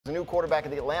The new quarterback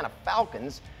of the Atlanta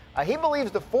Falcons. He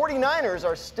believes the 49ers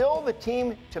are still the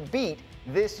team to beat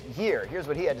this year. Here's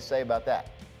what he had to say about that.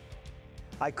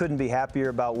 I couldn't be happier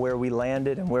about where we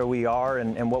landed and where we are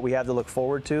and what we have to look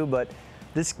forward to. But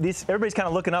everybody's kind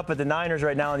of looking up at the Niners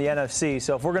right now in the NFC.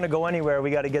 So if we're going to go anywhere, we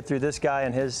got to get through this guy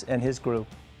and his group.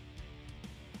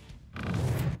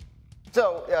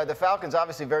 So the Falcons,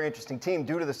 obviously a very interesting team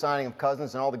due to the signing of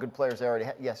Cousins and all the good players they already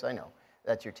have. Yes, I know.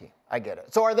 That's your team. I get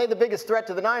it. So are they the biggest threat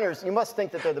to the Niners? You must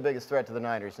think that they're the biggest threat to the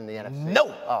Niners in the NFC.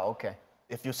 No. Oh, okay.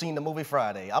 If you've seen the movie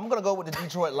Friday, I'm going to go with the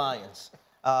Detroit Lions.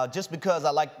 Just because I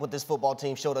like what this football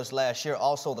team showed us last year.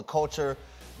 Also the culture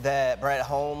that Brad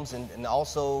Holmes and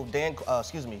also Dan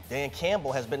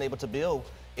Campbell has been able to build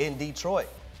in Detroit.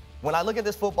 When I look at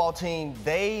this football team,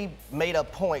 they made a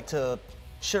point to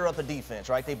shore up the defense,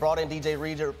 right? They brought in DJ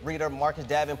Reader, Marcus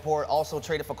Davenport, also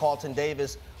traded for Carlton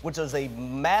Davis, which was a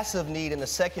massive need in the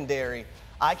secondary.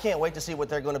 I can't wait to see what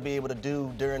they're going to be able to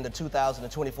do during the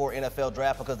 2024 NFL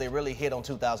draft because they really hit on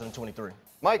 2023.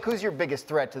 Mike, who's your biggest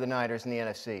threat to the Niners in the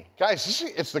NFC? Guys,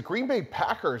 it's the Green Bay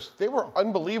Packers. They were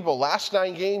unbelievable. Last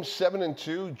 9 games,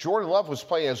 7-2. Jordan Love was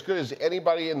playing as good as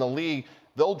anybody in the league.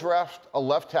 They'll draft a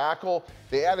left tackle.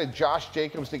 They added Josh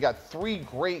Jacobs. They got 3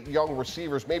 great young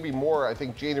receivers, maybe more. I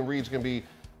think Jaden Reed's going to be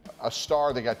a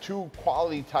star. They got 2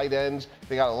 quality tight ends.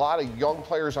 They got a lot of young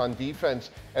players on defense.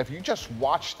 And if you just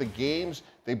watch the games,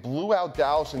 they blew out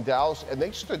Dallas, and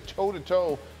they stood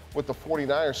toe-to-toe with the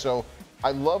 49ers. So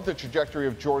I love the trajectory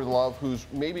of Jordan Love, who's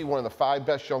maybe one of the 5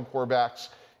 best young quarterbacks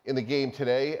in the game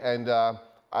today. And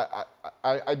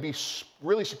I'd be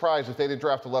really surprised if they didn't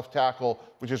draft a left tackle,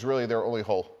 which is really their only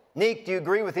hole. Neek, do you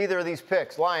agree with either of these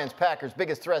picks? Lions, Packers,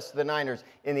 biggest threats to the Niners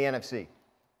in the NFC?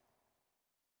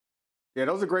 Yeah,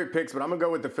 those are great picks, but I'm going to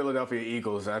go with the Philadelphia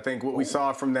Eagles. I think what we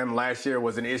saw from them last year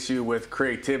was an issue with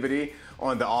creativity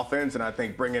on the offense, and I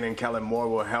think bringing in Kellen Moore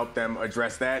will help them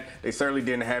address that. They certainly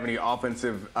didn't have any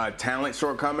offensive talent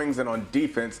shortcomings, and on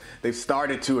defense, they've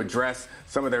started to address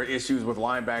some of their issues with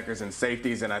linebackers and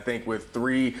safeties, and I think with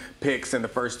 3 picks in the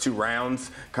first 2 rounds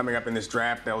coming up in this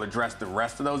draft, they'll address the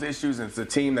rest of those issues. And it's a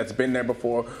team that's been there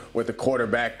before with a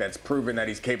quarterback that's proven that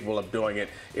he's capable of doing it.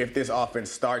 If this offense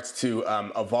starts to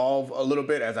evolve a little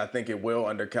bit, as I think it will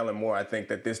under Kellen Moore, I think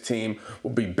that this team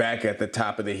will be back at the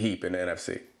top of the heap in the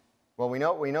NFC. Well,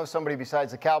 we know somebody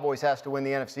besides the Cowboys has to win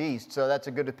the NFC East, so that's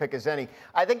a good pick as any.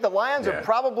 I think the Lions are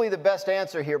probably the best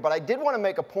answer here, but I did want to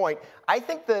make a point. I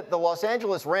think that the Los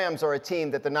Angeles Rams are a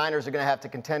team that the Niners are going to have to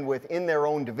contend with in their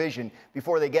own division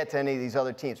before they get to any of these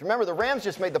other teams. Remember, the Rams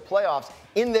just made the playoffs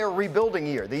in their rebuilding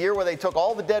year, the year where they took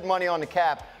all the dead money on the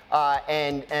cap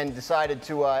and decided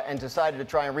to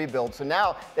try and rebuild. So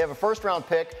now they have a first-round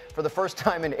pick for the first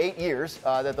time in 8 years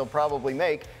that they'll probably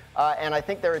make. And I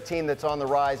think they're a team that's on the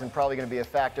rise and probably going to be a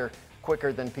factor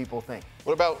quicker than people think.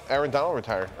 What about Aaron Donald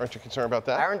retired? Aren't you concerned about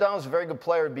that? Aaron Donald's a very good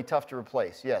player. It'd be tough to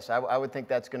replace. Yes, I would think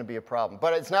that's going to be a problem.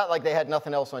 But it's not like they had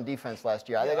nothing else on defense last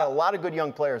year. They got a lot of good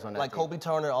young players on that like team. Kobe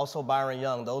Turner, also Byron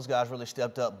Young. Those guys really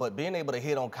stepped up. But being able to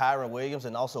hit on Kyron Williams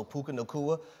and also Puka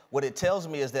Nacua, what it tells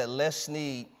me is that Les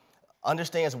Snead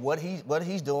understands what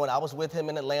he's doing. I was with him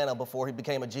in Atlanta before he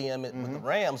became a GM with the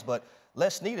Rams, but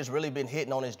Les Snead has really been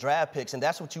hitting on his draft picks, and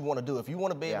that's what you want to do. If you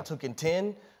want to be able to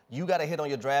contend, you got to hit on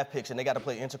your draft picks, and they got to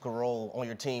play an integral role on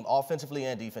your team, offensively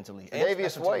and defensively.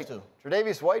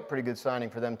 Tre'Davious White, pretty good signing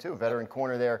for them too. Veteran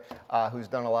corner there, who's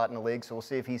done a lot in the league. So we'll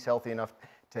see if he's healthy enough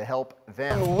to help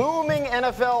them. Looming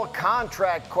NFL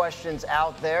contract questions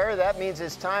out there. That means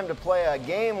it's time to play a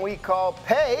game we call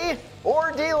Pay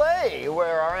or Delay,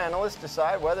 where our analysts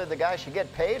decide whether the guy should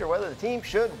get paid or whether the team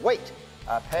should wait.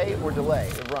 Pay or delay,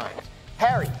 it rhymes.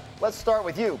 Harry, let's start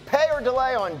with you. Pay or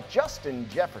delay on Justin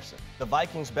Jefferson? The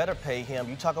Vikings better pay him.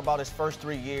 You talk about his first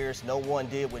 3 years. No one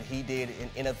did what he did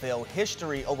in NFL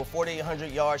history. Over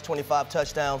 4,800 yards, 25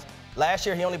 touchdowns. Last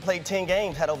year, he only played 10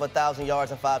 games, had over 1,000 yards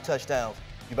and 5 touchdowns.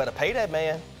 You better pay that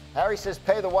man. Harry says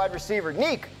pay the wide receiver.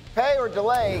 Neek, pay or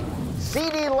delay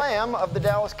CeeDee Lamb of the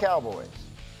Dallas Cowboys?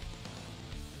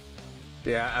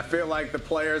 Yeah, I feel like the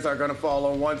players are going to fall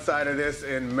on one side of this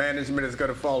and management is going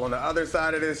to fall on the other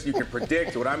side of this. You can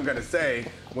predict what I'm going to say.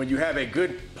 When you have a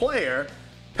good player,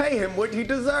 pay him what he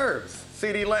deserves.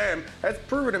 CeeDee Lamb has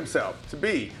proven himself to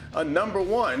be a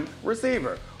 #1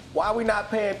 receiver. Why are we not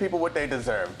paying people what they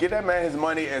deserve? Give that man his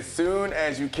money as soon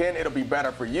as you can. It'll be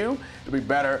better for you. It'll be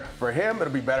better for him.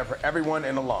 It'll be better for everyone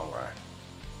in the long run.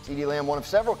 CeeDee Lamb, one of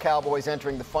several Cowboys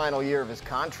entering the final year of his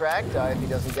contract if he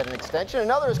doesn't get an extension.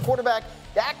 Another is quarterback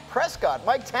Dak Prescott.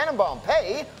 Mike Tannenbaum,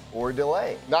 pay or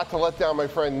delay? Not to let down my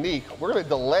friend Neek, we're going to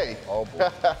delay. Oh, boy.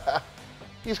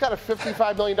 He's got a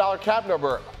 $55 million cap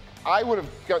number. I would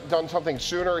have done something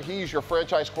sooner. He's your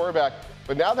franchise quarterback.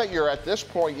 But now that you're at this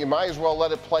point, you might as well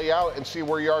let it play out and see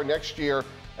where you are next year,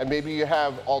 and maybe you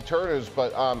have alternatives.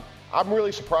 But I'm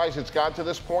really surprised it's gotten to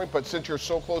this point. But since you're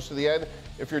so close to the end,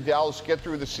 if you're Dallas, get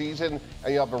through the season,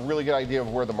 and you'll have a really good idea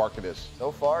of where the market is.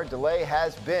 So far, delay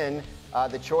has been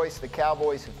the choice the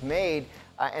Cowboys have made,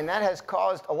 and that has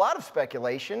caused a lot of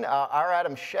speculation. Our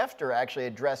Adam Schefter actually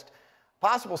addressed a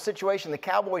possible situation the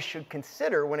Cowboys should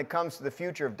consider when it comes to the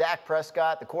future of Dak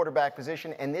Prescott, the quarterback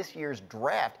position, and this year's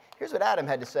draft. Here's what Adam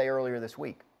had to say earlier this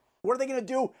week. What are they going to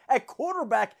do at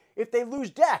quarterback if they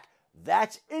lose Dak?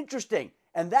 That's interesting,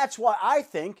 and that's why I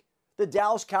think the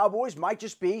Dallas Cowboys might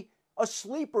just be a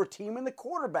sleeper team in the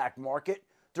quarterback market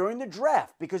during the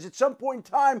draft, because at some point in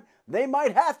time, they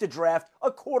might have to draft a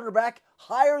quarterback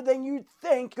higher than you'd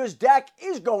think, because Dak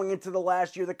is going into the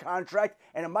last year of the contract,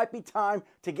 and it might be time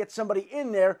to get somebody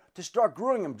in there to start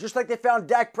grooming him. Just like they found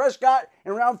Dak Prescott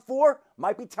in round 4,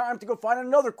 might be time to go find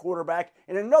another quarterback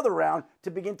in another round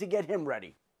to begin to get him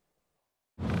ready.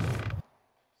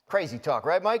 Crazy talk,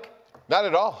 right, Mike? Not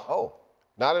at all. Oh.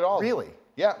 Not at all. Really?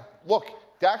 Yeah. Look,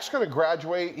 Dak's going to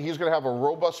graduate. He's going to have a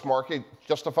robust market,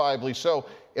 justifiably so.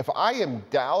 If I am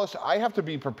Dallas, I have to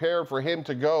be prepared for him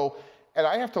to go, and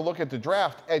I have to look at the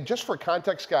draft. And just for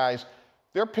context, guys,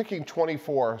 they're picking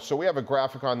 24, so we have a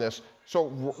graphic on this. So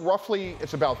roughly,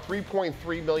 it's about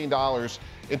 $3.3 million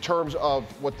in terms of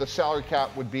what the salary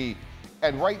cap would be.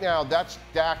 And right now, that's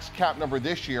Dak's cap number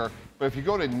this year. But if you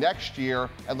go to next year,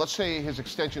 and let's say his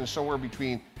extension is somewhere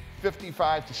between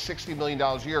 $55 to $60 million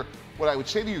a year, what I would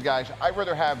say to you guys, I'd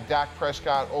rather have Dak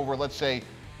Prescott over, let's say,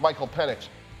 Michael Penix.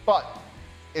 But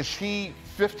is he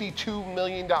 $52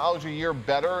 million a year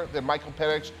better than Michael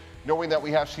Penix, knowing that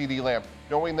we have CeeDee Lamb,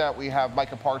 knowing that we have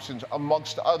Micah Parsons,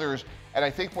 amongst others? And I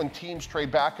think when teams trade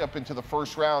back up into the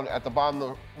first round at the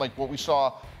bottom, like what we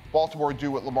saw Baltimore do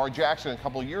with Lamar Jackson a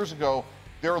couple of years ago,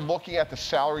 they're looking at the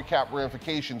salary cap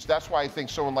ramifications. That's why I think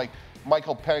someone like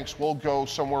Michael Penix will go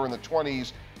somewhere in the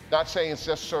 20s. Not saying it's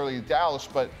necessarily Dallas,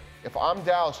 but if I'm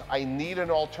Dallas, I need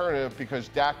an alternative because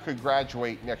Dak could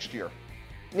graduate next year.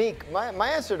 Neek, my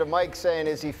answer to Mike saying,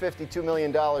 is he $52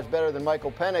 million better than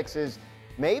Michael Penix, is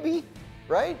maybe,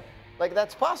 right? Like,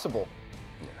 that's possible.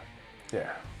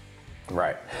 Yeah.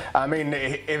 Right. I mean,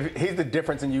 if he's the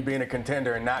difference in you being a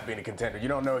contender and not being a contender. You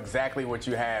don't know exactly what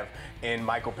you have in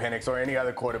Michael Penix or any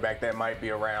other quarterback that might be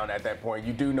around at that point.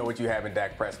 You do know what you have in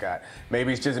Dak Prescott.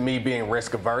 Maybe it's just me being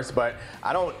risk averse, but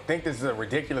I don't think this is a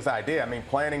ridiculous idea. I mean,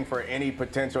 planning for any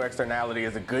potential externality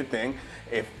is a good thing.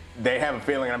 If they have a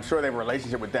feeling, and I'm sure they have a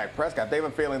relationship with Dak Prescott, they have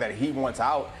a feeling that he wants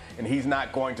out and he's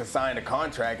not going to sign a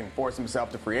contract and force himself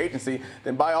to free agency,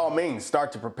 then by all means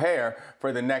start to prepare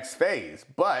for the next phase.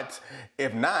 But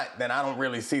if not, then I don't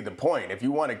really see the point. If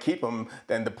you want to keep him,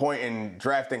 then the point in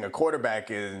drafting a quarterback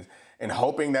is, and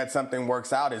hoping that something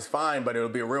works out, is fine, but it'll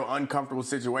be a real uncomfortable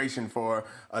situation for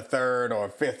a 3rd or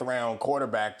 5th round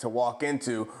quarterback to walk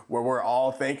into, where we're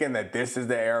all thinking that this is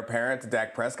the heir apparent to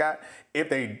Dak Prescott.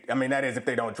 That is if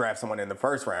they don't draft someone in the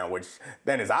 1st round, which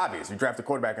then is obvious. You draft a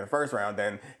quarterback in the 1st round,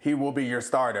 then he will be your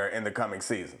starter in the coming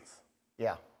seasons.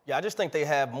 Yeah. Yeah, I just think they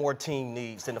have more team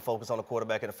needs than to focus on the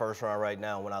quarterback in the 1st round right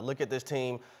now. When I look at this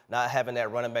team, not having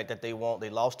that running back that they want,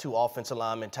 they lost 2 offensive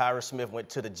linemen. Tyrus Smith went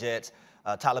to the Jets.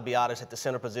 Tyler Biadasz at the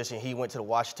center position, he went to the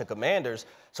Washington Commanders.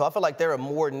 So I feel like there are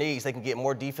more needs. They can get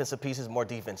more defensive pieces, more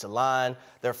defensive line.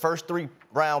 Their first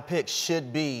 3-round picks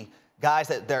should be guys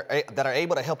that are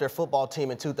able to help their football team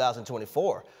in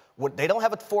 2024. They don't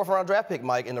have a 4th-round draft pick,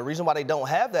 Mike, and the reason why they don't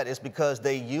have that is because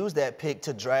they used that pick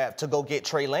to go get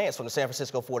Trey Lance from the San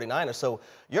Francisco 49ers. So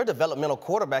your developmental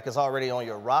quarterback is already on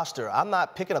your roster. I'm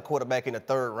not picking a quarterback in the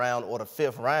 3rd round or the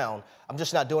 5th round. I'm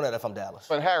just not doing that if I'm Dallas.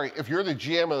 But, Harry, if you're the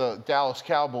GM of the Dallas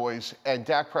Cowboys and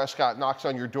Dak Prescott knocks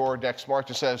on your door next March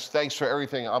and says, thanks for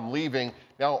everything, I'm leaving,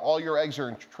 now all your eggs are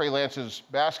in Trey Lance's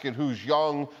basket, who's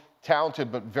young,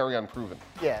 talented, but very unproven.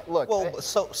 Yeah, look. Well,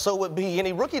 so would be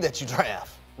any rookie that you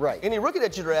draft. Right. Any rookie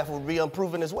that you draft would be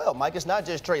unproven as well. Mike, it's not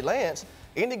just Trey Lance.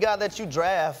 Any guy that you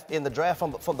draft in the draft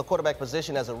from the quarterback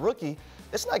position as a rookie,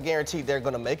 it's not guaranteed they're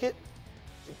going to make it.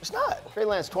 It's not. Trey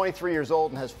Lance, 23 years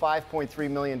old, and has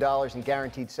 $5.3 million in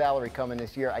guaranteed salary coming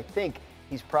this year. I think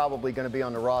he's probably going to be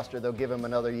on the roster. They'll give him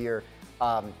another year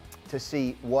to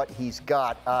see what he's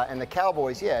got. And the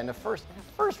Cowboys, yeah, in the first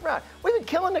round. We've been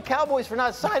killing the Cowboys for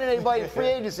not signing anybody in free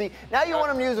agency. Now you want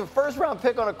them to use a 1st-round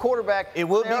pick on a quarterback. It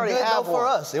would be good, though, for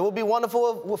us. It would be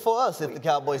wonderful for us if the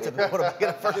Cowboys took a quarterback in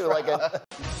the 1st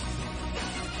round.